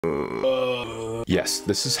Yes,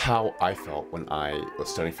 this is how I felt when I was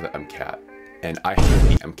studying for the MCAT, and I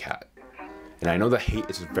hate the MCAT. And I know that hate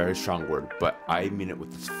is a very strong word, but I mean it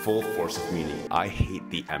with its full force of meaning. I hate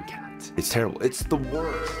the MCAT. It's terrible. It's the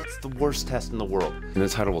worst. It's the worst test in the world. And the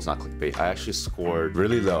title was not clickbait. I actually scored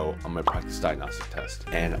really low on my practice diagnostic test.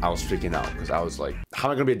 And I was freaking out because I was like, how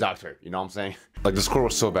am I gonna be a doctor? You know what I'm saying? Like, the score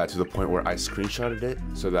was so bad to the point where I screenshotted it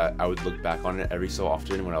so that I would look back on it every so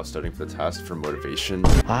often when I was studying for the test for motivation.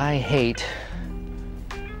 I hate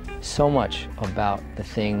so much about the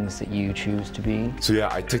things that you choose to be. So yeah,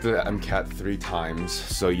 I took the MCAT 3 times,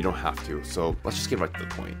 so you don't have to. So let's just get right to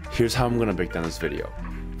the point. Here's how I'm gonna break down this video.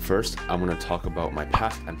 First, I'm gonna talk about my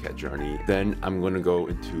past MCAT journey. Then I'm gonna go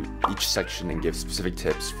into each section and give specific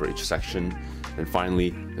tips for each section. And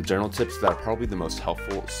finally, the general tips that are probably the most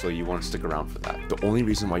helpful, so you want to stick around for that. The only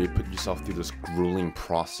reason why you put yourself through this grueling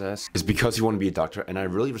process is because you want to be a doctor, and I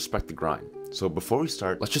really respect the grind. So before we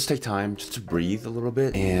start, let's just take time just to breathe a little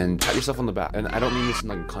bit and pat yourself on the back. And I don't mean this in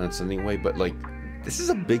like a condescending way, but like, this is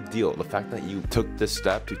a big deal. The fact that you took this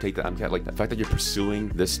step to take the MCAT, like the fact that you're pursuing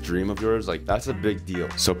this dream of yours, like that's a big deal.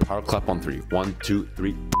 So power clap on 3. 1, 2,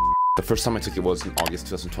 3. The first time I took it was in August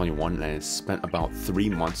 2021, and I spent about 3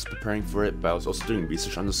 months preparing for it, but I was also doing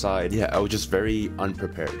research on the side. Yeah, I was just very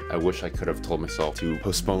unprepared. I wish I could have told myself to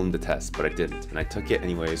postpone the test, but I didn't. And I took it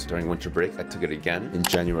anyways during winter break. I took it again in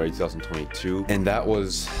January 2022, and that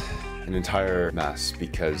was an entire mess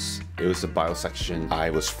because it was the bio section. I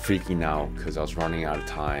was freaking out because I was running out of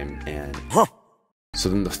time, and so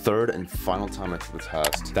then the third and final time I took the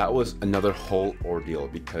test, that was another whole ordeal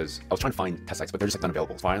because I was trying to find test sites, but they're just like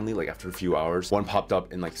unavailable. Finally, like after a few hours, one popped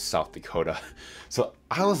up in like South Dakota. So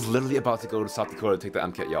I was literally about to go to South Dakota to take the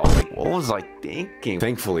MCAT, y'all. Like, what was I thinking?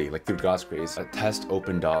 Thankfully, like through God's grace, a test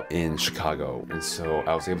opened up in Chicago. And so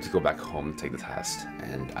I was able to go back home and take the test.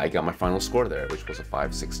 And I got my final score there, which was a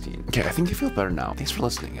 516. Okay, I think you feel better now. Thanks for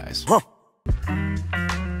listening, guys.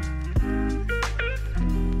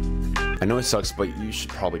 I know it sucks, but you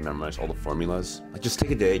should probably memorize all the formulas. Like, just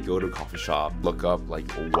take a day, go to a coffee shop, look up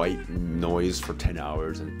like white noise for 10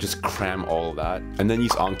 hours and just cram all of that. And then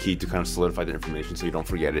use Anki to kind of solidify the information so you don't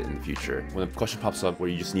forget it in the future. When a question pops up where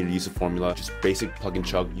you just need to use a formula, just basic plug and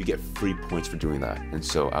chug, you get free points for doing that. And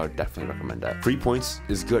so I would definitely recommend that. Free points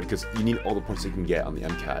is good because you need all the points you can get on the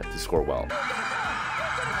MCAT to score well.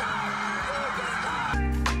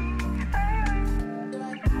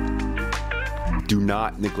 Do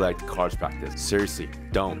not neglect cars practice. Seriously,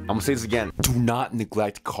 don't. I'm gonna say this again. Do not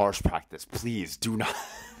neglect cars practice. Please, do not.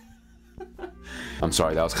 I'm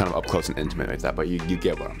sorry, that was kind of up close and intimate like that, but you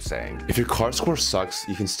get what I'm saying. If your car score sucks,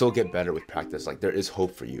 you can still get better with practice. Like, there is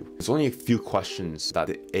hope for you. There's only a few questions that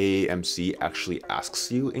the AAMC actually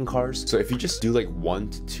asks you in cars. So if you just do like 1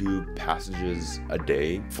 to 2 passages a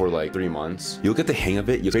day for like 3 months, you'll get the hang of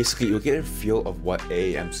it. You'll get a feel of what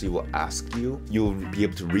AAMC will ask you. You'll be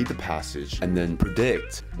able to read the passage and then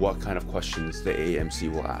predict what kind of questions the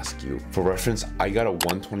AAMC will ask you. For reference, I got a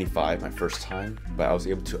 125 my first time, but I was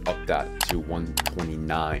able to up that to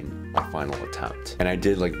 129 my final attempt. And I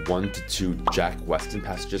did like 1 to 2 Jack Weston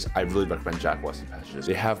passages. I really recommend Jack Weston passages.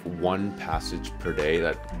 They have 1 passage per day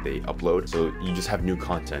that they upload, so you just have new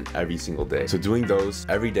content every single day. So doing those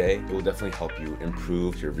every day, it will definitely help you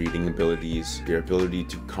improve your reading abilities, your ability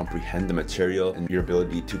to comprehend the material, and your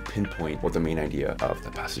ability to pinpoint what the main idea of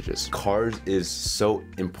the passage is. Cars is so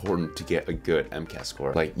important to get a good MCAT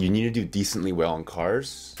score. Like, you need to do decently well on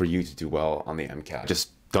cars for you to do well on the MCAT.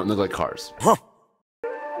 Just don't neglect cars.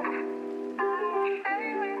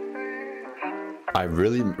 I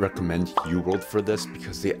really recommend UWorld for this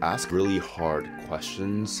because they ask really hard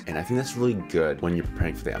questions, and I think that's really good when you're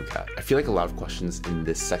preparing for the MCAT. I feel like a lot of questions in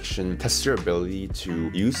this section test your ability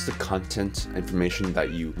to use the content information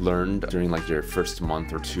that you learned during like your first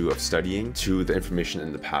month or 2 of studying to the information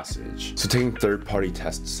in the passage. So taking third-party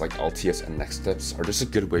tests like LTS and Next Steps are just a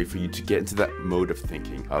good way for you to get into that mode of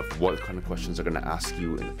thinking of what kind of questions are going to ask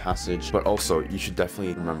you in the passage. But also, you should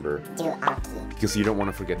definitely remember do Anki, because you don't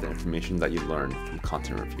want to forget the information that you learned from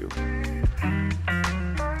content review.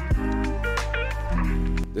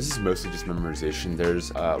 This is mostly just memorization. There's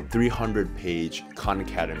a 300-page Khan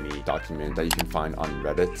Academy document that you can find on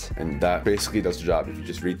Reddit, and that basically does the job if you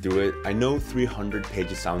just read through it. I know 300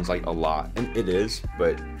 pages sounds like a lot, and it is,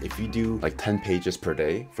 but if you do like 10 pages per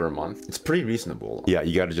day for a month, it's pretty reasonable. Yeah,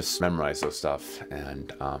 you gotta just memorize those stuff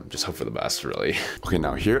and just hope for the best, really. Okay,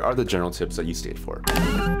 now here are the general tips that you stayed for.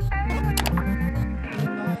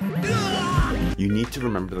 You need to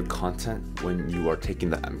remember the content when you are taking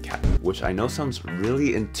the MCAT, which I know sounds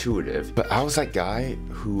really intuitive, but I was that guy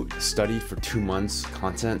who studied for 2 months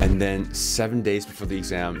content and then 7 days before the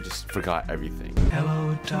exam just forgot everything.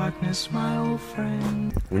 Hello darkness, my old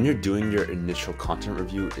friend. When you're doing your initial content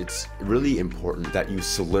review, it's really important that you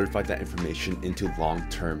solidify that information into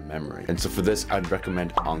long-term memory. And so for this, I'd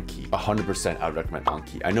recommend Anki. 100% I'd recommend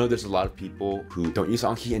Anki. I know there's a lot of people who don't use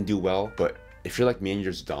Anki and do well, but if you're like me and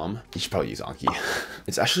you're just dumb, you should probably use Anki.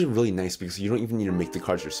 It's actually really nice because you don't even need to make the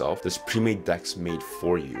cards yourself. There's pre-made decks made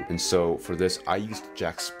for you. And so for this, I used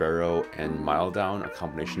Jack Sparrow and Mile Down, a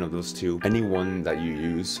combination of those two. Any one that you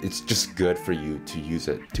use, it's just good for you to use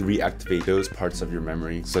it to reactivate those parts of your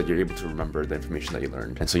memory so that you're able to remember the information that you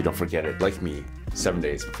learned. And so you don't forget it, like me, 7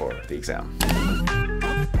 days before the exam.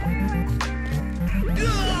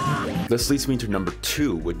 This leads me to number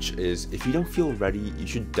 2, which is if you don't feel ready, you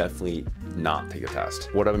should definitely not take a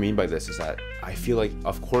test. What I mean by this is that I feel like,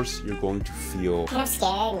 of course, you're going to feel kind of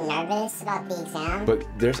scared and nervous about the exam, but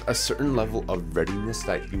there's a certain level of readiness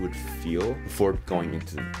that you would feel before going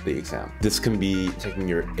into the exam. This can be taking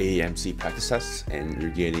your AAMC practice tests and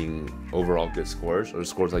you're getting overall good scores or the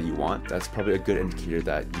scores that you want. That's probably a good indicator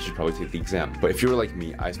that you should probably take the exam. But if you were like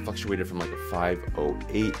me, I fluctuated from like a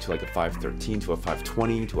 508 to like a 513 to a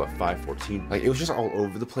 520 to a 514. Like it was just all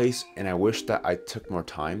over the place, and I wish that I took more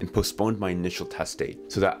time and postponed my initial test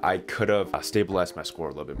date so that I could have stabilized my score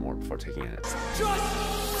a little bit more before taking it.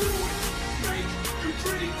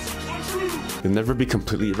 You'll never be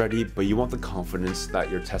completely ready, but you want the confidence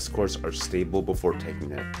that your test scores are stable before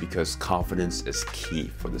taking it, because confidence is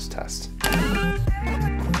key for this test.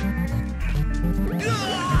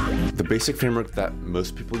 The basic framework that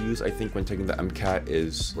most people use, I think, when taking the MCAT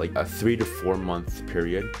is like a 3 to 4 month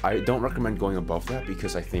period. I don't recommend going above that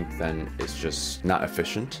because I think then it's just not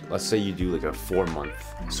efficient. Let's say you do like a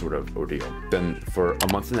 4-month sort of ordeal. Then for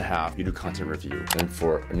a month and a half, you do content review. Then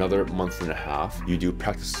for another month and a half, you do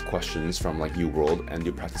practice questions from like UWorld and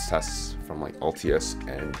do practice tests from like LTS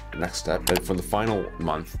and Next Step. And for the final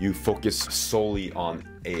month, you focus solely on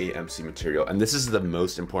AAMC material, and this is the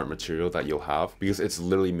most important material that you'll have because it's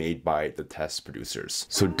literally made by the test producers.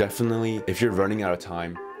 So definitely, if you're running out of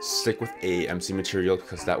time, stick with AAMC material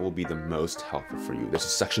because that will be the most helpful for you. There's a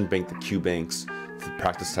section bank, the Q banks, the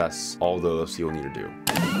practice tests, all those you'll need to do.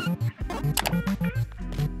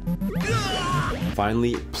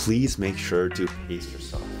 Finally, please make sure to pace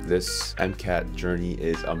yourself. This MCAT journey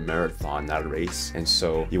is a marathon, not a race. And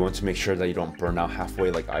so you want to make sure that you don't burn out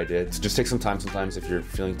halfway like I did. So just take some time sometimes if you're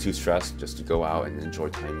feeling too stressed, just to go out and enjoy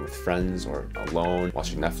time with friends or alone,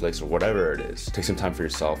 watching Netflix or whatever it is. Take some time for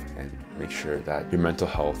yourself and make sure that your mental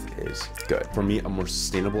health is good. For me, a more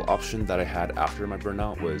sustainable option that I had after my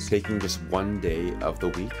burnout was taking just 1 day of the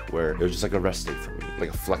week where it was just like a rest day for me, like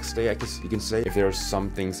a flex day, I guess you can say. If there were some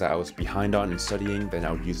things that I was behind on in studying, then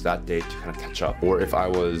I would use that day to kind of catch up. Or if I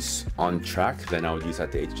was on track, then I would use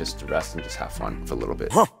that day just to rest and just have fun for a little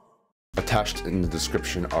bit. Attached in the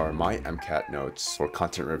description are my MCAT notes for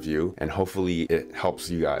content review, and hopefully it helps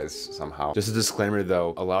you guys somehow. Just a disclaimer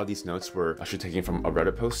though, a lot of these notes were actually taken from a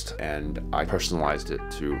Reddit post and I personalized it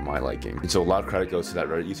to my liking. And so a lot of credit goes to that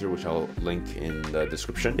Reddit user, which I'll link in the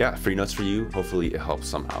description. Yeah, free notes for you. Hopefully it helps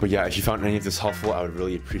somehow. But yeah, if you found any of this helpful, I would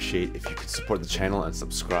really appreciate if you could support the channel and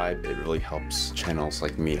subscribe. It really helps channels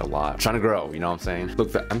like me a lot. I'm trying to grow, you know what I'm saying?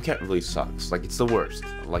 Look, the MCAT really sucks. Like, it's the worst,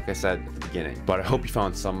 like I said at the beginning. But I hope you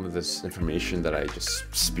found some of this information that I just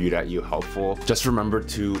spewed at you helpful. Just remember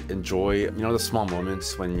to enjoy, you know, the small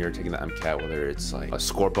moments when you're taking the MCAT, whether it's like a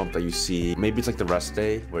score bump that you see, maybe it's like the rest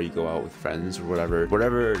day where you go out with friends or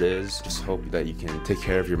whatever it is. Just hope that you can take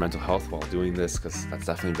care of your mental health while doing this, because that's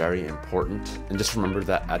definitely very important. And just remember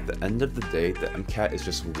that at the end of the day, the MCAT is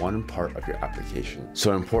just one part of your application.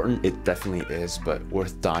 So important it definitely is, but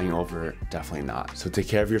worth dying over, definitely not. So take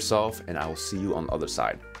care of yourself, and I will see you on the other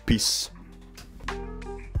side. Peace.